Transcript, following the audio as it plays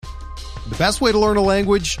The best way to learn a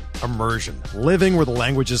language? Immersion. Living where the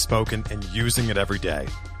language is spoken and using it every day.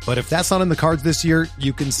 But if that's not in the cards this year,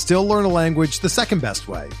 you can still learn a language the second best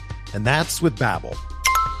way. And that's with Babbel.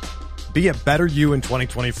 Be a better you in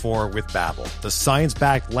 2024 with Babbel, the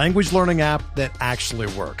science-backed language learning app that actually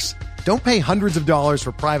works. Don't pay hundreds of dollars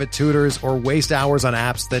for private tutors or waste hours on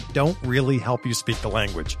apps that don't really help you speak the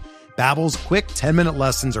language. Babbel's quick 10-minute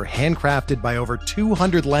lessons are handcrafted by over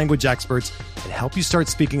 200 language experts and help you start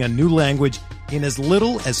speaking a new language in as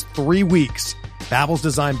little as 3 weeks. Babbel's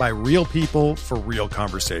designed by real people for real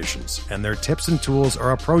conversations, and their tips and tools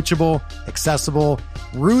are approachable, accessible,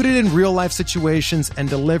 rooted in real-life situations, and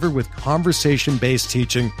delivered with conversation-based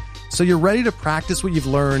teaching, so you're ready to practice what you've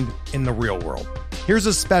learned in the real world. Here's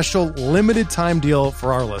a special limited-time deal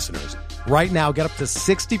for our listeners. Right now, get up to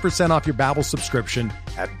 60% off your Babbel subscription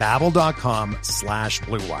at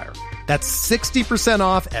babbel.com/Blue Wire. That's 60%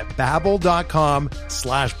 off at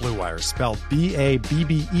babbel.com/Blue Wire, spelled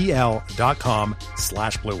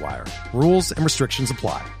BABBEL.com/Blue Wire. Rules and restrictions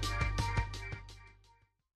apply.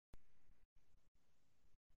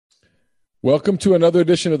 Welcome to another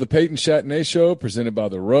edition of the Peyton Chatney Show, presented by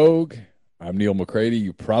The Rogue. I'm Neil McCready.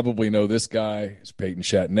 You probably know this guy. It's Peyton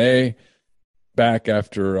Chatney, back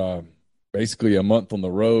after basically a month on the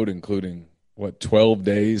road, including, 12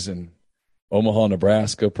 days in Omaha,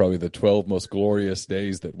 Nebraska, probably the 12 most glorious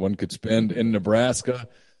days that one could spend in Nebraska.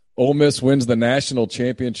 Ole Miss wins the national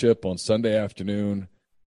championship on Sunday afternoon,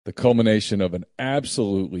 the culmination of an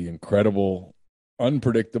absolutely incredible,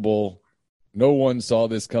 unpredictable, no one saw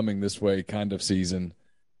this coming this way kind of season.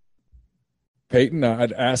 Peyton,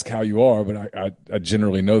 I'd ask how you are, but I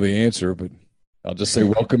generally know the answer, but I'll just say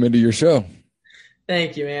welcome into your show.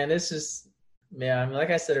 Thank you, man. This is,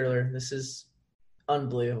 like I said earlier, this is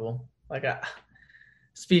unbelievable.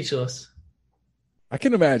 Speechless. I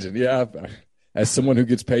can imagine. Yeah. As someone who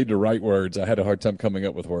gets paid to write words, I had a hard time coming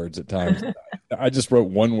up with words at times. I just wrote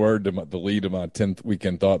one word to the lead of my 10th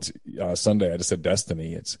weekend thoughts Sunday. I just said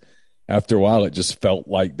destiny. After a while, it just felt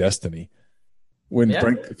like destiny.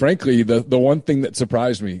 Frankly, the one thing that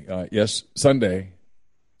surprised me, Sunday,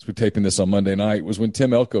 as we're taping this on Monday night, was when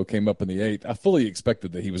Tim Elko came up in the 8th. I fully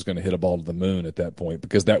expected that he was going to hit a ball to the moon at that point,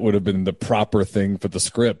 because that would have been the proper thing for the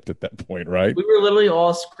script at that point, right? We were literally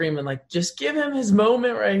all screaming, just give him his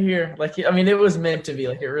moment right here. It was meant to be.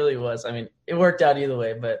 It really was. It worked out either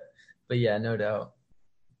way, but yeah, no doubt.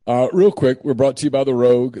 Real quick, we're brought to you by The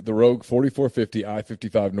Rogue 4450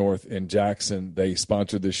 I-55 North in Jackson. They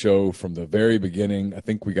sponsored the show from the very beginning. I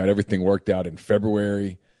think we got everything worked out in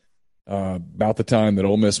February. About the time that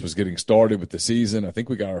Ole Miss was getting started with the season. I think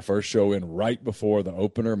we got our first show in right before the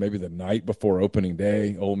opener, maybe the night before opening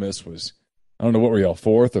day. Ole Miss was, I don't know, what were y'all,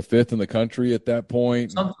 4th or 5th in the country at that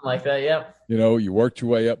point? Something like that, yeah. You worked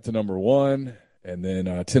your way up to number 1, and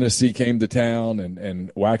then Tennessee came to town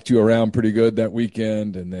and whacked you around pretty good that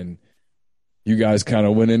weekend, and then you guys kind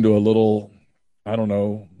of went into a little, I don't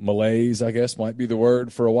know, malaise, I guess might be the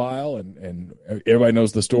word, for a while, and everybody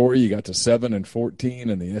knows the story. You got to 7-14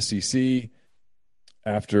 in the SEC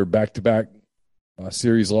after back-to-back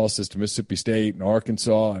series losses to Mississippi State and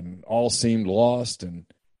Arkansas, and all seemed lost. And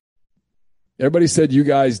everybody said you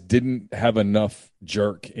guys didn't have enough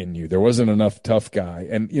jerk in you. There wasn't enough tough guy.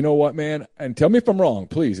 And you know what, man? And tell me if I'm wrong,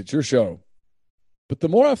 please. It's your show. But the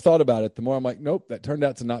more I've thought about it, the more I'm like, nope, that turned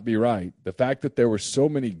out to not be right. The fact that there were so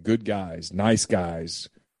many good guys, nice guys,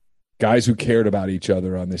 guys who cared about each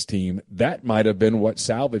other on this team, that might have been what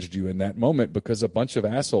salvaged you in that moment, because a bunch of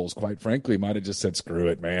assholes, quite frankly, might have just said, screw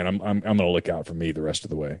it, man. I'm going to look out for me the rest of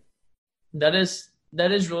the way. That is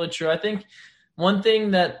really true. I think one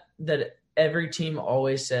thing that every team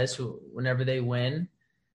always says whenever they win,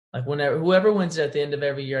 whoever wins at the end of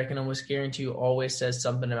every year, I can almost guarantee you always says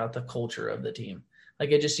something about the culture of the team.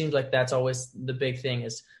 It just seems like that's always the big thing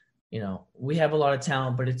is, we have a lot of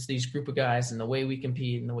talent, but it's these group of guys and the way we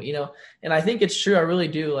compete and the way, and I think it's true. I really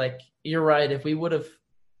do. You're right. If we would have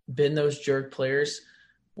been those jerk players,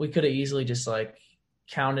 we could have easily just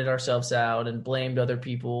counted ourselves out and blamed other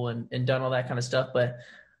people and done all that kind of stuff. But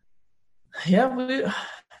yeah,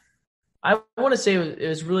 I want to say it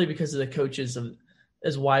was really because of the coaches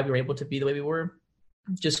is why we were able to be the way we were.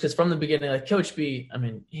 Just because from the beginning, Coach B,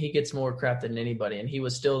 he gets more crap than anybody, and he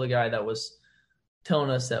was still the guy that was telling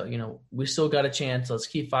us that, we still got a chance. Let's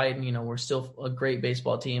keep fighting. We're still a great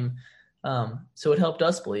baseball team. So it helped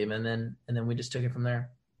us believe, and then we just took it from there.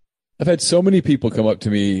 I've had so many people come up to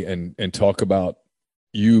me and talk about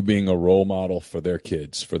you being a role model for their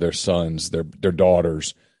kids, for their sons, their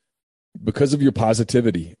daughters, because of your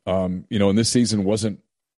positivity. And this season wasn't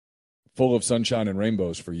full of sunshine and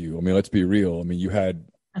rainbows for you. Let's be real. You had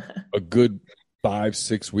a good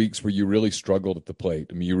 5-6 weeks where you really struggled at the plate.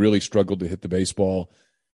 I mean, you really struggled to hit the baseball.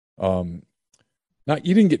 You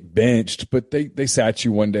didn't get benched, but they sat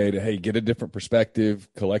you one day to, hey, get a different perspective,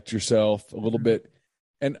 collect yourself a little bit.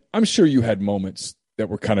 And I'm sure you had moments that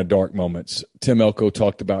were kind of dark moments. Tim Elko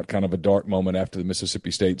talked about kind of a dark moment after the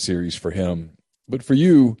Mississippi State series for him. But for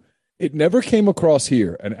you, it never came across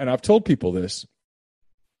here. And I've told people this,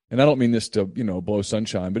 and I don't mean this to, blow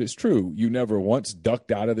sunshine, but it's true. You never once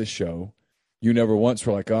ducked out of this show. You never once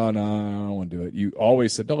were like, oh, no, I don't want to do it. You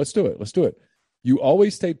always said, no, let's do it. Let's do it. You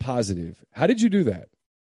always stayed positive. How did you do that?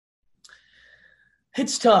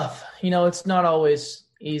 It's tough. It's not always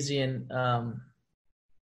easy. And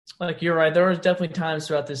you're right. There was definitely times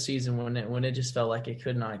throughout this season when it just felt like it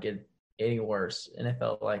could not get any worse. And it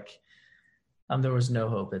felt like there was no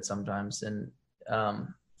hope at sometimes. And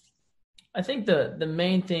I think the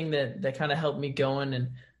main thing that kind of helped me going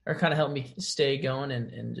or kind of helped me stay going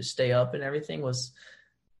and just stay up and everything was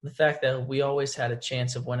the fact that we always had a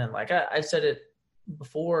chance of winning. Like I said it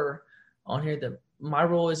before on here, that my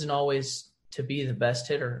role isn't always to be the best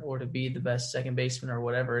hitter or to be the best second baseman or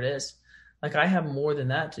whatever it is. Like, I have more than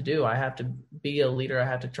that to do. I have to be a leader. I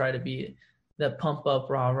have to try to be that pump up,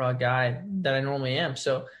 rah guy that I normally am.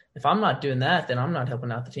 So if I'm not doing that, then I'm not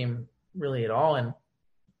helping out the team really at all. And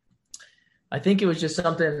I think it was just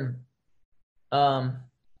something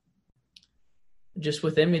just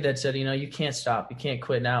within me that said, you can't stop. You can't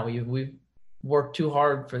quit now. We've worked too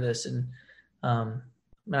hard for this. And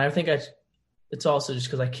I think it's also just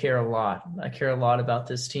because I care a lot. I care a lot about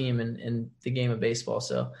this team and the game of baseball.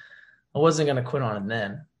 So I wasn't going to quit on it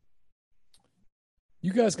then.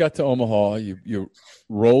 You guys got to Omaha. You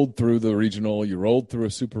rolled through the regional. You rolled through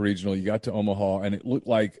a super regional. You got to Omaha, and it looked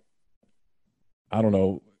like, I don't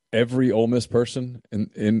know, every Ole Miss person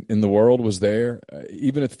in the world was there.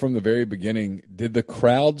 Even from the very beginning, did the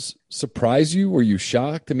crowds surprise you? Were you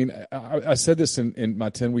shocked? I mean, I said this in my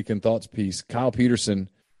 10 Weekend Thoughts piece. Kyle Peterson,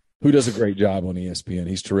 who does a great job on ESPN,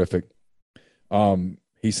 he's terrific.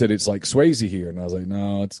 He said it's like Swayze here. And I was like,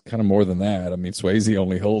 no, it's kind of more than that. I mean, Swayze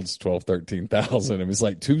only holds 12,000, 13,000. I mean, it's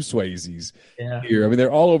like two Swayzes here. I mean,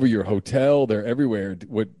 they're all over your hotel. They're everywhere.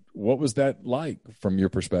 What was that like from your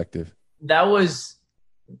perspective? That was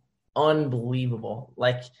unbelievable.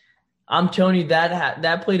 Like, I'm telling you,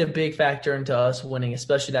 that played a big factor into us winning,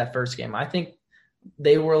 especially that first game. I think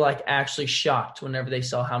they were like actually shocked whenever they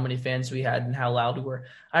saw how many fans we had and how loud we were.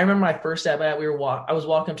 I remember my first at bat, I was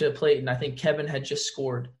walking up to the plate, and I think Kevin had just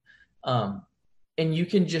scored. And you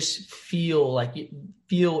can just feel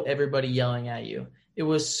everybody yelling at you. It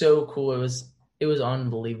was so cool. It was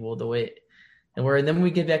unbelievable the way and then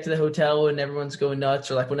we get back to the hotel and everyone's going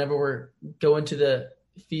nuts, or like whenever we're going to the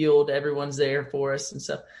field, everyone's there for us and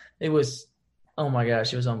stuff. It was, oh my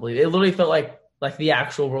gosh, it was unbelievable. It literally felt like the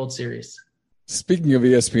actual World Series. Speaking of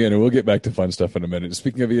ESPN, and we'll get back to fun stuff in a minute.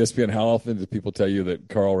 Speaking of ESPN, how often did people tell you that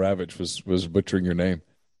Karl Ravech was butchering your name?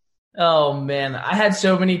 Oh man, I had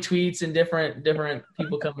so many tweets and different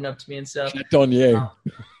people coming up to me and stuff.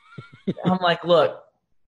 I'm like, look,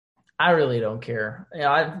 I really don't care.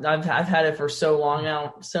 I've had it for so long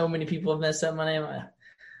now. So many people have messed up my name.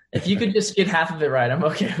 If you could just get half of it right, I'm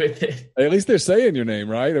okay with it. At least they're saying your name,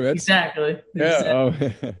 right? I mean, exactly.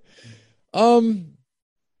 Yeah.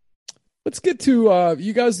 Let's get to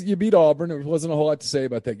you guys. You beat Auburn. There wasn't a whole lot to say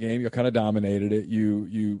about that game. You kind of dominated it.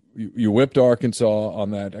 You whipped Arkansas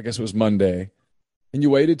on that. I guess it was Monday, and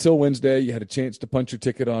you waited till Wednesday. You had a chance to punch your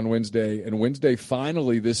ticket on Wednesday, and Wednesday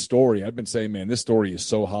finally. This story, I've been saying, man, this story is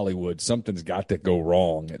so Hollywood. Something's got to go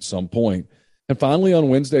wrong at some point. And finally on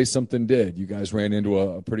Wednesday, something did. You guys ran into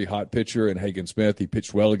a pretty hot pitcher in Hagen Smith. He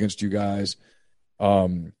pitched well against you guys.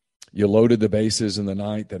 You loaded the bases in the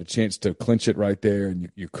ninth, had a chance to clinch it right there, and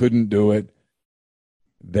you couldn't do it.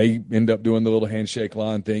 They end up doing the little handshake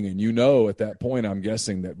line thing, and at that point, I'm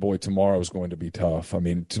guessing that, boy, tomorrow's going to be tough. I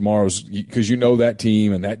mean, tomorrow's – because that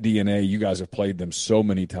team and that DNA, you guys have played them so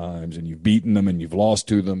many times, and you've beaten them and you've lost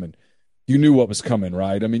to them, and you knew what was coming,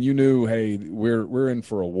 right? I mean, you knew, hey, we're in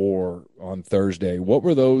for a war on Thursday. What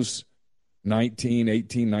were those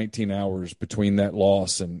 19 hours between that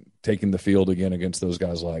loss and taking the field again against those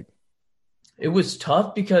guys like? It was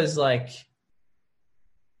tough because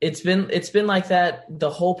it's been like that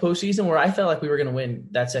the whole postseason, where I felt like we were going to win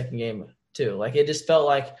that second game too. Like, it just felt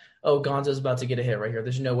like, oh, Gonzo's about to get a hit right here.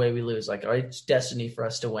 There's no way we lose. Like, it's destiny for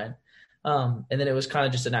us to win. And then it was kind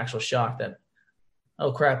of just an actual shock that,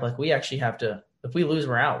 oh crap, like we actually have to, if we lose,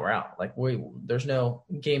 we're out. Like there's no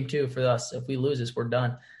game two for us. If we lose this, we're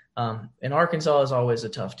done. And Arkansas is always a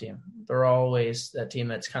tough team. They're always that team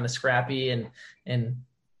that's kind of scrappy and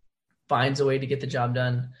finds a way to get the job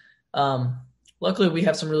done. luckily we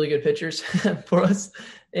have some really good pitchers for us,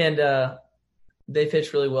 and they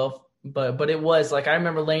pitched really well. But it was like I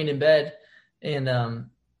remember laying in bed and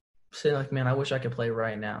saying like, man, I wish I could play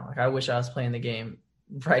right now. Like I wish I was playing the game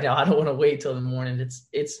right now. I don't want to wait till the morning.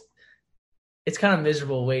 It's kind of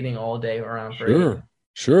miserable waiting all day around for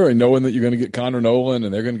Sure. And knowing that you're going to get Connor Nolan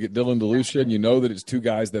and they're going to get Dylan DeLucia, and you know that it's two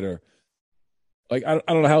guys that are like, I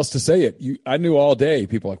don't know how else to say it. I knew all day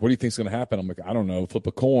people like, what do you think is going to happen? I'm like, I don't know. Flip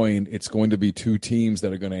a coin. It's going to be two teams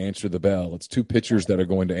that are going to answer the bell. It's two pitchers that are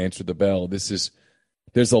going to answer the bell. There's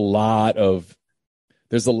a lot of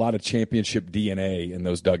championship DNA in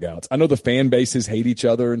those dugouts. I know the fan bases hate each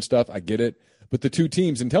other and stuff. I get it. But the two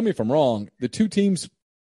teams, and tell me if I'm wrong, the two teams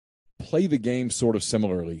play the game sort of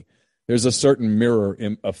similarly. There's a certain mirror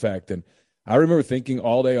effect. And I remember thinking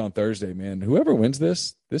all day on Thursday, man, whoever wins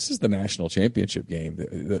this is the national championship game.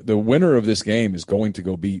 The winner of this game is going to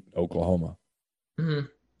go beat Oklahoma. Mm-hmm.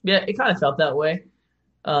 Yeah, it kind of felt that way.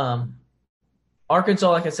 Arkansas,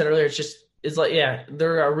 like I said earlier, it's like, yeah,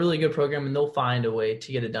 they're a really good program and they'll find a way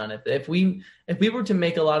to get it done. If we were to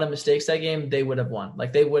make a lot of mistakes that game, they would have won.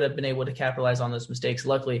 Like they would have been able to capitalize on those mistakes.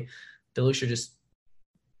 Luckily, DeLucia just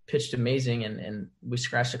pitched amazing and we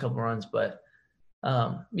scratched a couple runs. But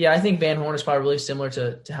yeah, I think Van Horn is probably really similar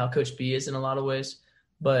to how Coach B is in a lot of ways.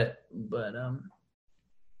 But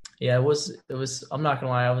yeah, it was. I'm not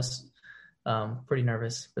gonna lie, I was pretty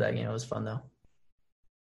nervous for that game. It was fun though.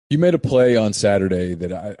 You made a play on Saturday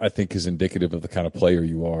that I think is indicative of the kind of player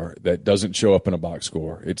you are, that doesn't show up in a box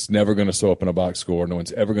score. It's never going to show up in a box score. No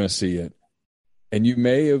one's ever going to see it. And you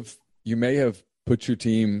may have put your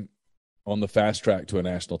team on the fast track to a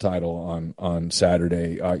national title on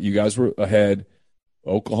Saturday. You guys were ahead.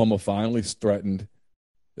 Oklahoma finally threatened.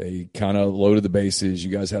 They kind of loaded the bases.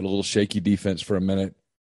 You guys had a little shaky defense for a minute.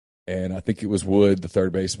 And I think it was Wood, the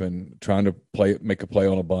third baseman, trying to make a play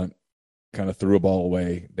on a bunt, kind of threw a ball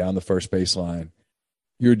away down the first baseline.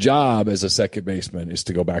 Your job as a second baseman is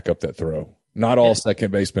to go back up that throw. Not all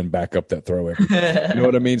second basemen back up that throw every time. You know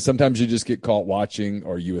what I mean? Sometimes you just get caught watching,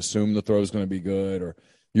 or you assume the throw is going to be good, or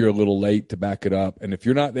you're a little late to back it up. And if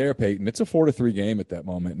you're not there, Peyton, it's a 4-3 game at that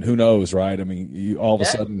moment. And who knows, right? I mean, all of a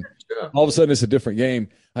sudden it's a different game.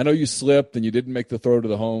 I know you slipped and you didn't make the throw to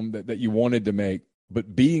the home that you wanted to make,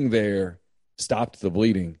 but being there stopped the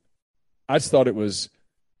bleeding. I just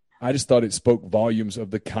thought it spoke volumes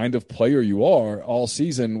of the kind of player you are all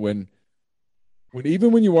season when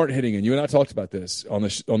even when you weren't hitting, and you and I talked about this on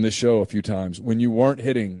this show a few times, when you weren't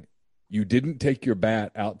hitting, you didn't take your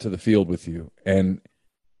bat out to the field with you. And,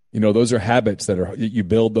 you know, those are habits you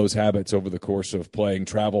build those habits over the course of playing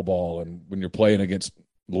travel ball. And when you're playing against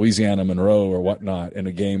Louisiana Monroe or whatnot in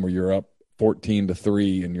a game where you're up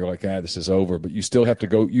 14-3 and you're like, this is over, but you still have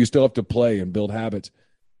to play and build habits.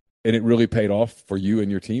 And it really paid off for you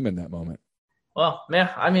and your team in that moment. Well, man,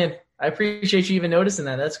 I mean, I appreciate you even noticing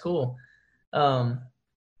that. That's cool.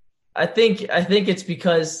 I think it's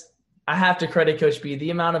because I have to credit Coach B. The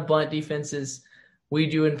amount of bunt defenses we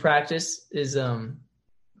do in practice is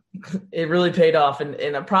it really paid off.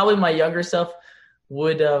 And probably my younger self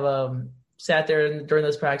would have sat there during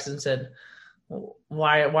those practices and said,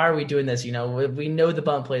 why are we doing this? You know, we know the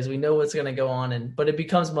bunt plays, we know what's going to go on, but it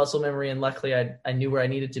becomes muscle memory. And luckily I knew where I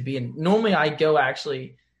needed to be. And normally I go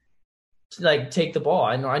actually to like take the ball.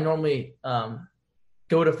 I normally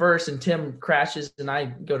go to first and Tim crashes and I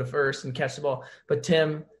go to first and catch the ball. But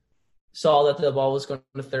Tim saw that the ball was going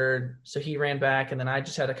to third. So he ran back and then I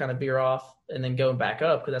just had to kind of veer off and then go back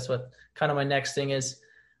up. Cause that's what kind of my next thing is.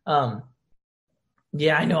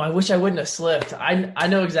 Yeah, I know. I wish I wouldn't have slipped. I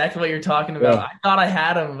know exactly what you're talking about. Yeah. I thought I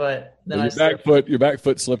had him, but then your back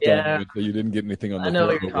foot slipped on you, so you didn't get anything on the I know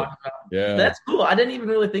what you're talking about. Yeah. That's cool. I didn't even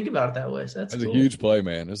really think about it that way. So that's cool. A huge play,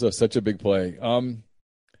 man. It was such a big play.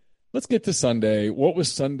 Let's get to Sunday. What was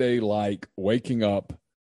Sunday like waking up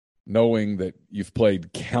knowing that you've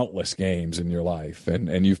played countless games in your life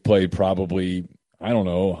and you've played probably,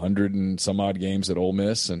 100 and some odd games at Ole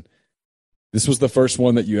Miss, and this was the first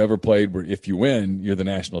one that you ever played where if you win, you're the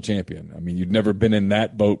national champion. I mean, you'd never been in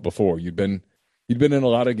that boat before. You'd been in a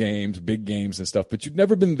lot of games, big games and stuff, but you'd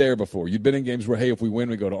never been there before. You'd been in games where, hey, if we win,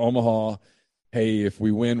 we go to Omaha. Hey, if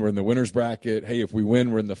we win, we're in the winner's bracket. Hey, if we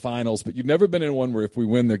win, we're in the finals. But you've never been in one where if we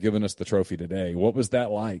win, they're giving us the trophy today. What was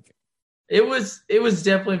that like? It was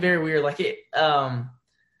definitely very weird. Like I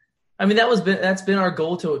mean, that's been our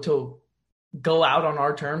goal to go out on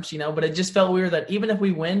our terms, but it just felt weird that even if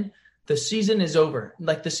we win, the season is over.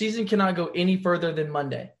 Like the season cannot go any further than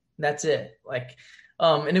Monday. That's it. Like,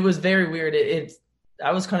 and it was very weird.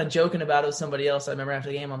 I was kind of joking about it with somebody else. I remember after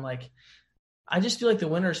the game, I'm like, I just feel like the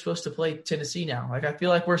winner is supposed to play Tennessee now. Like, I feel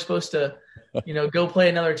like we're supposed to, go play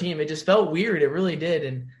another team. It just felt weird. It really did.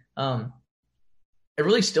 And it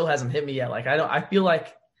really still hasn't hit me yet. Like, I feel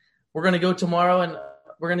like we're going to go tomorrow and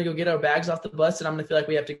we're going to go get our bags off the bus, and I'm going to feel like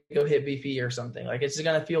we have to go hit BP or something. Like, it's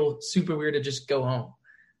going to feel super weird to just go home.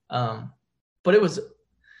 But it was,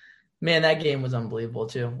 man, that game was unbelievable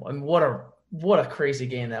too. I mean, what a crazy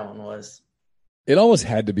game that one was. It almost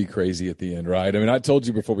had to be crazy at the end, right? I mean, I told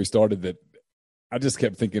you before we started that I just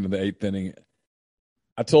kept thinking of the 8th inning.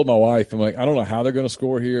 I told my wife, I'm like, I don't know how they're going to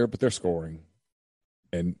score here, but they're scoring.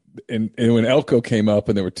 And when Elko came up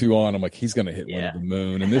and there were 2 on, I'm like, he's going to hit one to the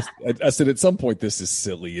moon. And this, I said, at some point, this is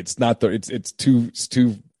silly. It's not it's too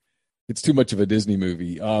much of a Disney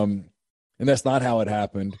movie. And that's not how it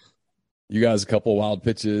happened. You guys, a couple of wild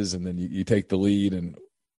pitches, and then you take the lead, and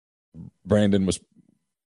Brandon was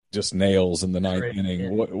just nails in the 9th inning.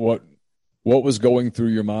 Yeah. What was going through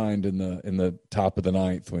your mind in the top of the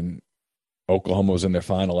 9th when Oklahoma was in their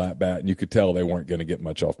final at bat, and you could tell they weren't going to get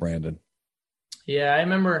much off Brandon? Yeah, I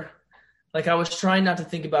remember, like, I was trying not to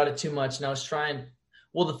think about it too much, and I was trying.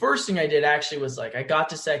 Well, the first thing I did actually was, like, I got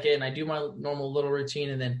to second, and I do my normal little routine,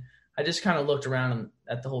 and then I just kind of looked around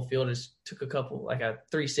at the whole field. I just took a couple, like a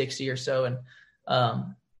 360 or so, and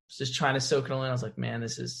was just trying to soak it all in. I was like, man,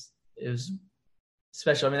 it was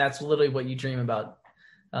special. I mean, that's literally what you dream about.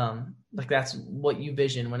 Like, that's what you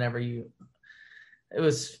vision whenever it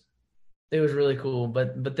was really cool.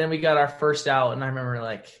 But then we got our first out, and I remember,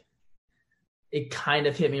 like, it kind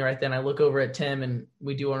of hit me right then. I look over at Tim, and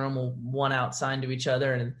we do our normal 1-out sign to each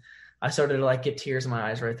other, and I started to, like, get tears in my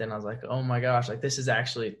eyes right then. I was like, oh my gosh, like, this is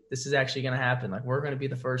actually going to happen. Like, we're going to be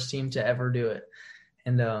the first team to ever do it.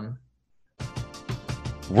 And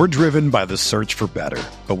we're driven by the search for better.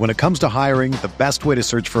 But when it comes to hiring, the best way to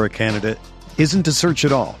search for a candidate isn't to search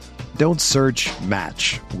at all. Don't search,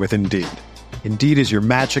 match with Indeed. Indeed is your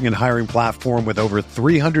matching and hiring platform with over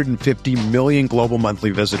 350 million global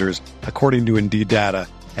monthly visitors, according to Indeed data,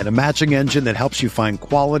 and a matching engine that helps you find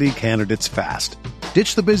quality candidates fast.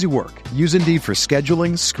 Ditch the busy work. Use Indeed for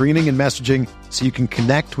scheduling, screening, and messaging so you can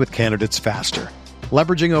connect with candidates faster.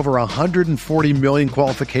 Leveraging over 140 million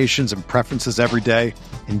qualifications and preferences every day,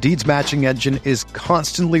 Indeed's matching engine is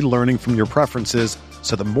constantly learning from your preferences,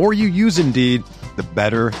 so the more you use Indeed, the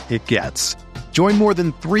better it gets. Join more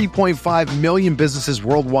than 3.5 million businesses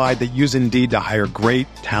worldwide that use Indeed to hire great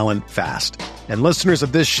talent fast. And listeners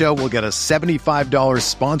of this show will get a $75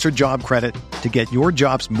 sponsored job credit to get your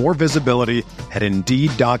jobs more visibility at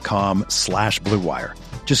Indeed.com/Blue Wire.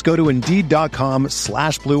 Just go to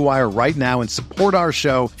Indeed.com/Blue Wire right now and support our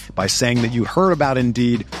show by saying that you heard about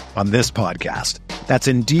Indeed on this podcast. That's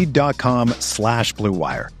Indeed.com/Blue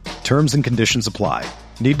Wire. Terms and conditions apply.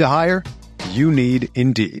 Need to hire? You need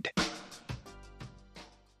Indeed.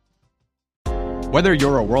 Whether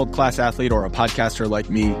you're a world-class athlete or a podcaster like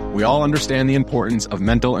me, we all understand the importance of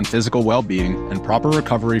mental and physical well-being and proper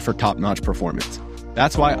recovery for top-notch performance.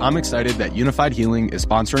 That's why I'm excited that Unified Healing is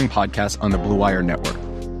sponsoring podcasts on the Blue Wire Network.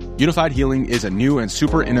 Unified Healing is a new and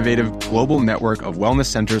super innovative global network of wellness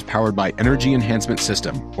centers powered by Energy Enhancement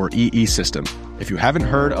System, or EE System. If you haven't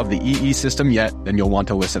heard of the EE System yet, then you'll want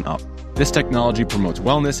to listen up. This technology promotes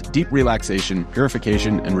wellness, deep relaxation,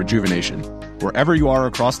 purification, and rejuvenation. Wherever you are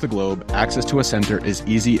across the globe, access to a center is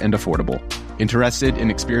easy and affordable. Interested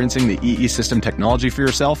in experiencing the EE System technology for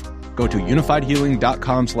yourself? Go to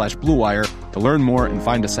unifiedhealing.com/Blue Wire to learn more and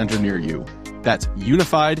find a center near you. That's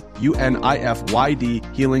unified,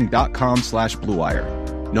 UNIFYD, healing.com/Blue Wire.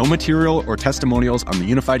 No material or testimonials on the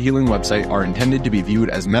Unified Healing website are intended to be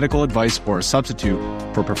viewed as medical advice or a substitute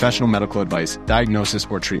for professional medical advice, diagnosis,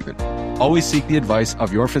 or treatment. Always seek the advice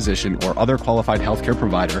of your physician or other qualified healthcare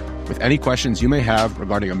provider with any questions you may have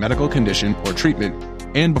regarding a medical condition or treatment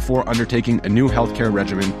and before undertaking a new healthcare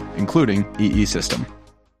regimen, including EE System.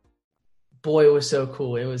 Boy, it was so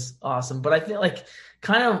cool. It was awesome. But I feel like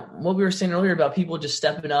kind of what we were saying earlier about people just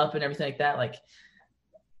stepping up and everything like that. Like,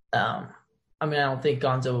 I mean, I don't think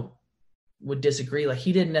Gonzo would disagree. Like,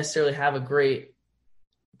 he didn't necessarily have a great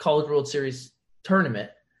College World Series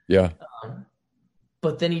tournament. Yeah.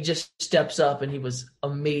 But then he just steps up and he was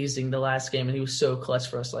amazing the last game, and he was so clutch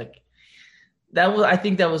for us. Like, I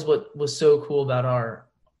think that was what was so cool about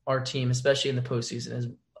our team, especially in the postseason, is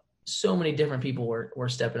so many different people were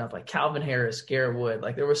stepping up, like Calvin Harris, Garrett Wood.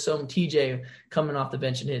 Like, there was some TJ coming off the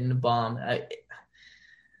bench and hitting a bomb.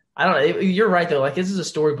 I don't know. You're right though. Like, this is a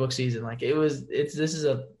storybook season. Like, this is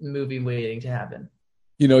a movie waiting to happen.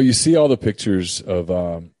 You know, you see all the pictures of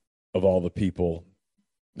all the people,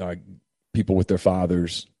 people with their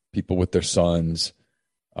fathers, people with their sons,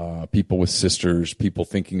 people with sisters, people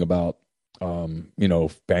thinking about,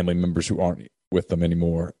 family members who aren't with them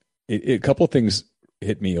anymore. A couple of things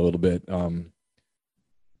hit me a little bit.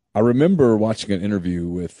 I remember watching an interview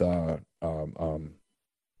with Theo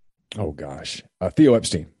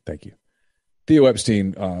Epstein. Thank you, Theo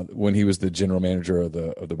Epstein, when he was the general manager of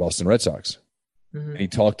the Boston Red Sox. Mm-hmm. And he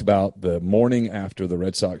talked about the morning after the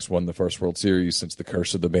Red Sox won the first World Series since the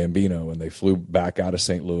curse of the Bambino, and they flew back out of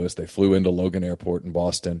St. Louis. They flew into Logan Airport in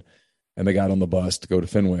Boston, and they got on the bus to go to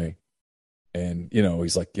Fenway. And,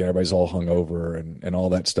 he's like, yeah, everybody's all hungover and all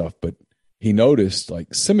that stuff. But he noticed,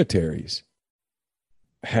 like, cemeteries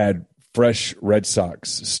had fresh Red Sox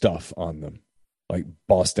stuff on them, like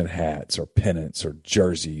Boston hats or pennants or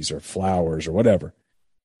jerseys or flowers or whatever.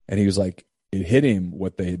 And he was like, it hit him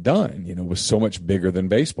what they had done, was so much bigger than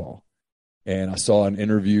baseball. And I saw an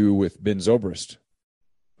interview with Ben Zobrist,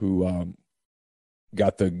 who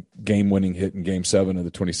got the game-winning hit in Game 7 of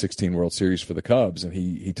the 2016 World Series for the Cubs. And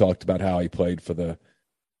he talked about how he played for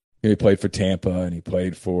Tampa and he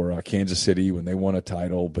played for Kansas City when they won a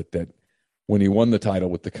title, but that when he won the title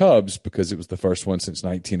with the Cubs, because it was the first one since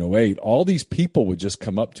 1908, all these people would just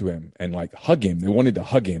come up to him and like hug him. They wanted to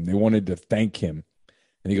hug him. They wanted to thank him.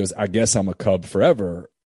 And he goes, I guess I'm a Cub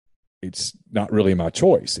forever. It's not really my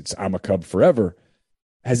choice. I'm a Cub forever.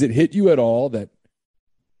 Has it hit you at all that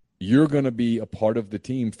you're going to be a part of the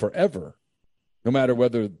team forever, no matter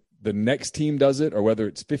whether the next team does it or whether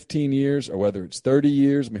it's 15 years or whether it's 30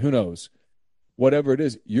 years? I mean, who knows? Whatever it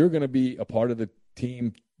is, you're going to be a part of the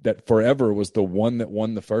team that forever was the one that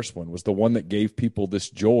won the first one, was the one that gave people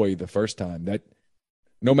this joy the first time. That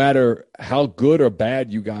no matter how good or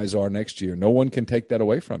bad you guys are next year, no one can take that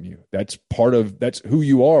away from you. That's who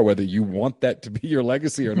you are, whether you want that to be your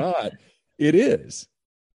legacy or not. It is.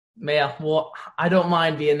 Yeah, well, I don't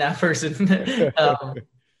mind being that person. I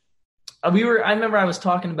remember I was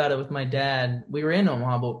talking about it with my dad. We were in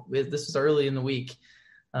Omaha, but this was early in the week.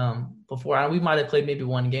 We might have played maybe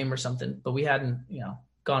one game or something, but we hadn't,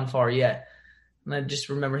 gone far yet. And I just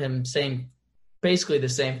remember him saying basically the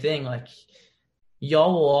same thing, like,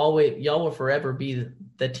 y'all will forever be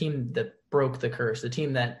the team that broke the curse, the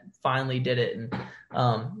team that finally did it. And,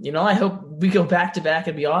 I hope we go back to back.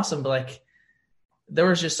 It'd be awesome. But like, there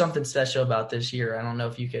was just something special about this year. I don't know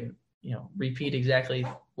if you could, repeat exactly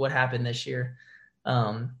what happened this year.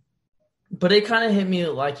 But it kind of hit me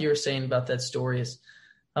like you were saying about that story. Is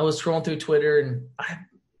I was scrolling through Twitter and I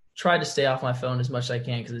tried to stay off my phone as much as I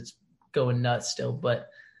can because it's going nuts still. But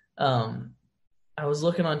I was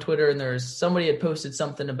looking on Twitter and somebody had posted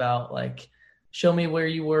something about like, show me where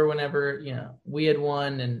you were whenever, we had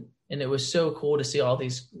won. And it was so cool to see all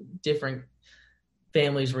these different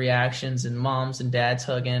families' reactions and moms and dads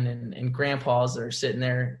hugging and grandpas that are sitting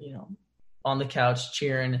there, on the couch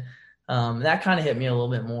cheering. That kind of hit me a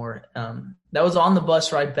little bit more. That was on the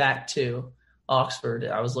bus ride back to Oxford.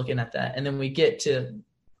 I was looking at that. And then we get to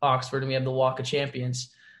Oxford and we have the Walk of Champions.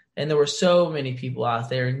 And there were so many people out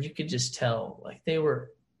there and you could just tell like they were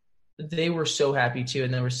so happy too.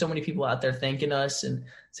 And there were so many people out there thanking us and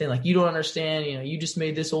saying like, you don't understand, you just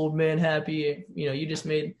made this old man happy. You just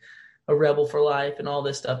made a rebel for life and all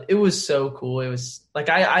this stuff. It was so cool. It was like,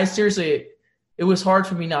 I seriously, it was hard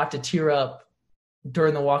for me not to tear up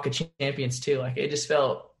during the Walk of Champions too. Like it just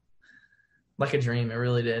felt like a dream. It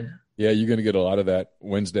really did. Yeah, you're going to get a lot of that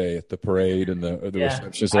Wednesday at the parade and the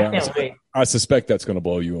receptions. I can't wait. I suspect that's going to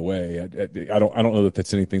blow you away. I don't know that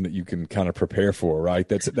that's anything that you can kind of prepare for, right?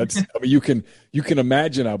 That's. I mean, you can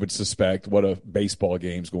imagine. I would suspect what a baseball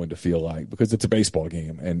game's going to feel like because it's a baseball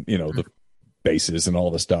game, and the bases and all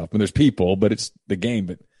the stuff. And there's people, but it's the game.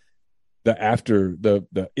 But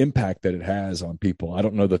the impact that it has on people, I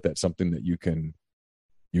don't know that that's something that you can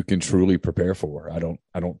truly prepare for. I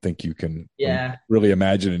don't think you can really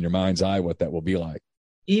imagine in your mind's eye what that will be like.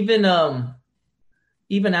 Even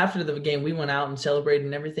after the game, we went out and celebrated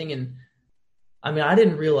and everything. And I mean, I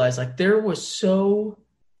didn't realize like there was so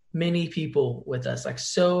many people with us. Like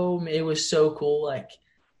it was so cool. Like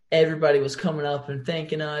everybody was coming up and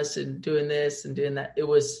thanking us and doing this and doing that. It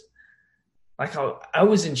was like, I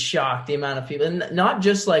was in shock, the amount of people, and not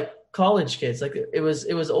just like college kids. Like it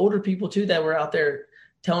was older people too, that were out there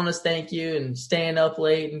telling us thank you and staying up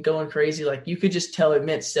late and going crazy. Like you could just tell it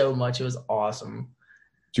meant so much. It was awesome.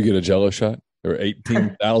 Did you get a Jello shot? There were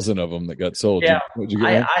 18,000 of them that got sold. Yeah, Did you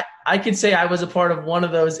get I could say I was a part of one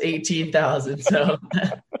of those 18,000. So,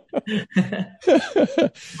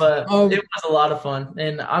 but it was a lot of fun,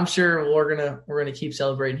 and I'm sure we're gonna keep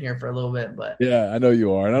celebrating here for a little bit. But yeah, I know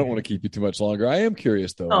you are, and I don't want to keep you too much longer. I am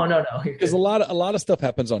curious though. Oh no, because a lot of stuff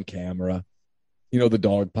happens on camera. The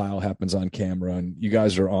dog pile happens on camera, and you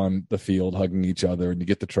guys are on the field hugging each other, and you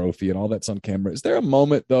get the trophy, and all that's on camera. Is there a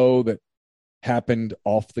moment though that happened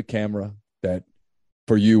off the camera that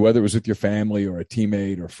for you, whether it was with your family or a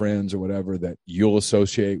teammate or friends or whatever, that you'll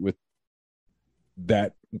associate with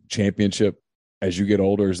that championship as you get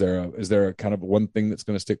older? Is there a kind of one thing that's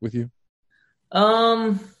going to stick with you?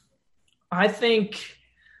 I think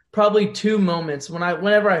probably two moments.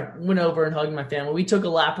 Whenever I went over and hugged my family, we took a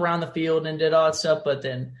lap around the field and did all that stuff, but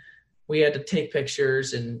then we had to take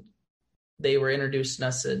pictures and they were introducing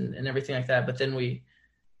us and everything like that. But then we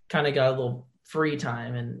kind of got a little free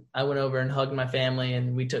time and I went over and hugged my family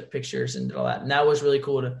and we took pictures and did all that. And that was really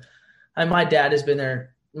cool and my dad has been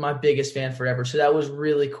my biggest fan forever. So that was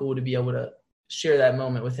really cool to be able to share that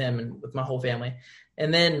moment with him and with my whole family.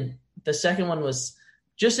 And then the second one was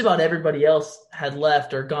just about everybody else had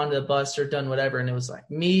left or gone to the bus or done whatever. And it was like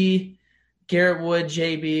me, Garrett Wood,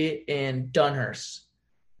 JB, and Dunhurst.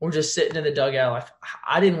 We're just sitting in the dugout. Like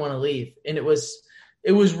I didn't want to leave. And it was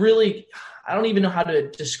really, I don't even know how to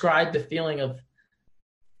describe the feeling of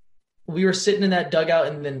we were sitting in that dugout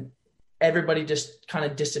and then everybody just kind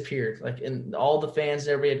of disappeared. Like, and all the fans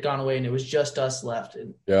and everybody had gone away and it was just us left.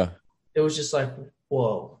 And yeah, it was just like,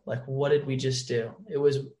 whoa, like what did we just do? It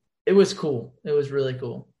was cool. It was really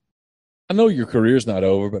cool. I know your career's not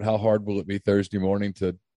over, but how hard will it be Thursday morning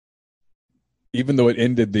to, even though it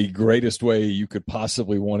ended the greatest way you could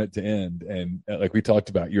possibly want it to end, and like we talked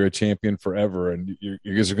about, you're a champion forever, and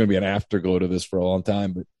you guys are going to be an afterglow to this for a long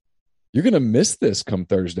time, but you're going to miss this come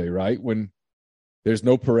Thursday, right? When there's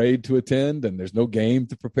no parade to attend and there's no game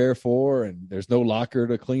to prepare for and there's no locker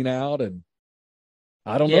to clean out, and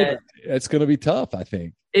I don't know. It's going to be tough, I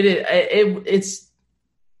think. It's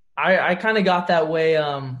I kind of got that way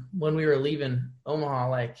when we were leaving Omaha.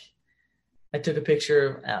 Like I took a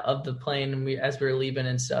picture of the plane and as we were leaving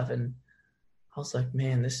and stuff, and I was like,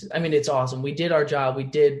 man, it's awesome. We did our job. We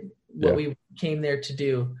did what we came there to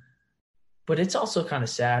do. But it's also kind of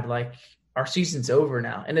sad. Like our season's over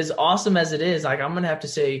now. And as awesome as it is, like I'm going to have to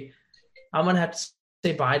say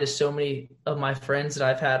bye to so many of my friends that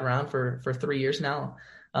I've had around for 3 years now.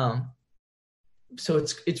 So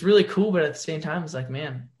it's really cool, but at the same time, it's like,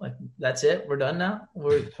 man, like that's it. We're done now.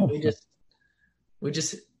 We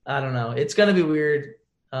just, I don't know. It's going to be weird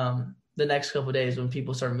the next couple of days when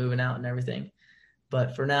people start moving out and everything.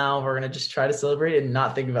 But for now, we're going to just try to celebrate it and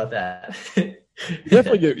not think about that.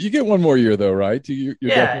 You get one more year though, right? You're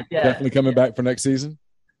definitely coming back for next season.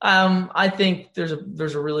 I think there's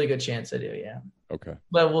a really good chance I do. Yeah. Okay.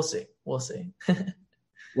 But we'll see.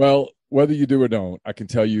 Well, whether you do or don't, I can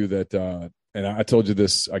tell you that, and I told you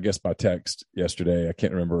this, I guess, by text yesterday. I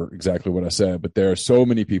can't remember exactly what I said, but there are so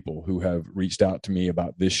many people who have reached out to me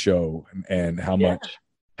about this show and how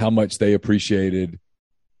much they appreciated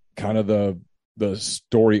kind of the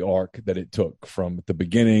story arc that it took from the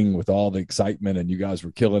beginning with all the excitement and you guys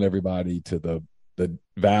were killing everybody to the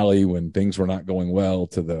valley when things were not going well,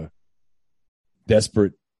 to the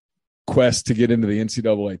desperate quest to get into the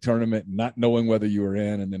NCAA tournament, not knowing whether you were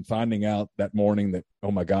in, and then finding out that morning that,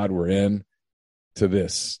 oh my God, we're in, to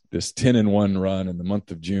this 10-1 run in the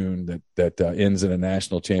month of June that ends in a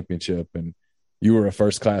national championship. And you were a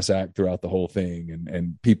first class act throughout the whole thing.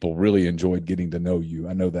 And people really enjoyed getting to know you.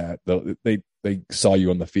 I know that they saw you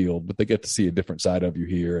on the field, but they get to see a different side of you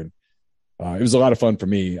here. And it was a lot of fun for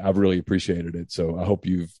me. I've really appreciated it. So I hope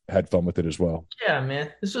you've had fun with it as well. Yeah,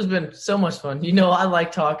 man, this has been so much fun. You know, I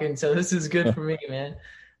like talking, so this is good for me, man.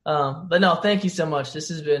 But no, thank you so much. This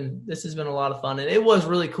has been a lot of fun, and it was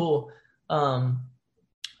really cool.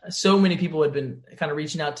 So many people had been kind of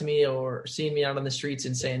reaching out to me or seeing me out on the streets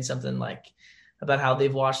and saying something like about how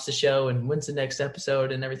they've watched the show and when's the next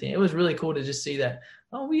episode and everything. It was really cool to just see that,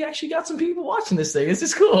 oh, we actually got some people watching this thing. This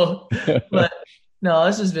is cool. But no,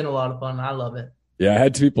 this has been a lot of fun. I love it. Yeah,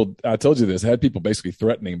 I told you this, I had people basically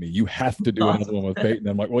threatening me. You have to do another one with Peyton.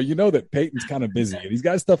 I'm like, well, you know that Peyton's kind of busy and he's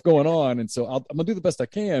got stuff going on. And so I'm going to do the best I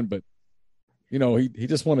can, but you know, he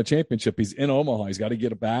just won a championship. He's in Omaha. He's got to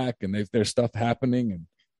get it back, and there's stuff happening. And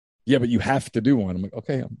yeah, but you have to do one. I'm like,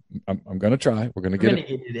 okay, I'm going to try. We're going to get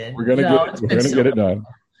it in. We're going to get it done.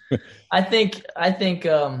 I think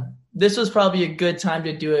this was probably a good time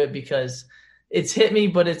to do it because it's hit me,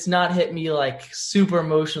 but it's not hit me like super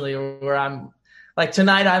emotionally where I'm like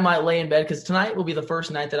tonight I might lay in bed because tonight will be the first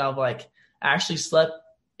night that I've like actually slept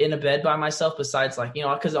in a bed by myself besides like, you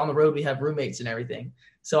know, because on the road we have roommates and everything.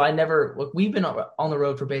 So we've been on the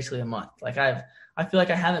road for basically a month. Like I feel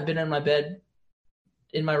like I haven't been in my bed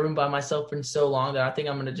in my room by myself in so long that I think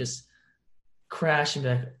I'm going to just crash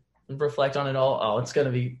and reflect on it all. Oh, it's going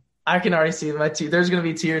to be, I can already see there's going to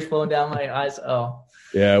be tears flowing down my eyes. Oh,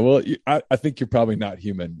 yeah. Well, I think you're probably not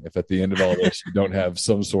human if at the end of all this, you don't have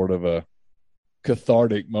some sort of a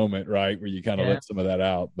cathartic moment, right? Where you kind of let some of that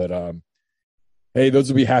out. But Hey, those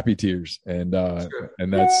will be happy tears. And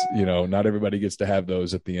that's, not everybody gets to have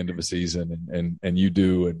those at the end of a season, and you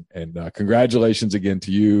do. And congratulations again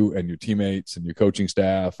to you and your teammates and your coaching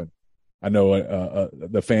staff. And I know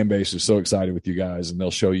the fan base is so excited with you guys, and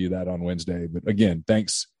they'll show you that on Wednesday. But again,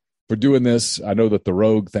 thanks for doing this. I know that the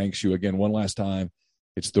Rogue thanks you again one last time.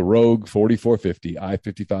 It's the Rogue 4450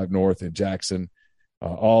 I-55 North in Jackson.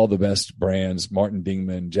 All the best brands, Martin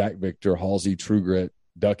Dingman, Jack Victor, Halsey, True Grit,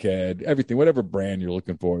 Duckhead, everything, whatever brand you're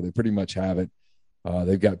looking for, they pretty much have it.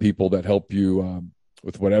 They've got people that help you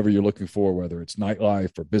with whatever you're looking for, whether it's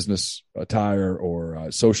nightlife or business attire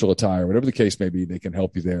or social attire, whatever the case may be, they can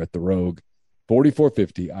help you there at the Rogue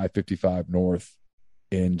 4450 I-55 North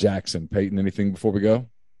in Jackson. Peyton, anything before we go?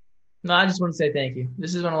 No, I just want to say thank you.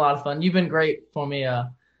 This has been a lot of fun. You've been great for me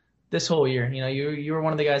this whole year. You were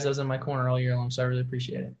one of the guys that was in my corner all year long, so I really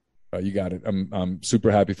appreciate it. You got it. I'm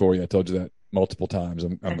super happy for you. I told you that multiple times.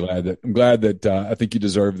 I'm glad that I think you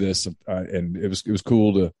deserve this. And it was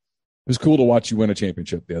cool to watch you win a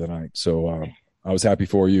championship the other night. So I was happy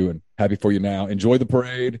for you and happy for you now. Enjoy the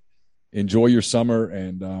parade, enjoy your summer,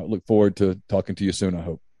 and look forward to talking to you soon, I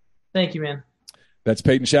hope. Thank you, man. That's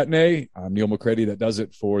Peyton Chatagnier. I'm Neil McCready. That does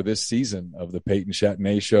it for this season of the Peyton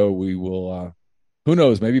Chatagnier Show. We will, who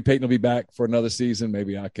knows, maybe Peyton will be back for another season.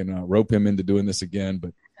 Maybe I can rope him into doing this again,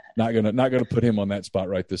 but not gonna put him on that spot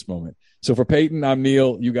right this moment. So for Peyton, I'm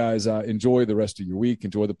Neil. You guys enjoy the rest of your week.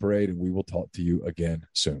 Enjoy the parade, and we will talk to you again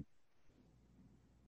soon.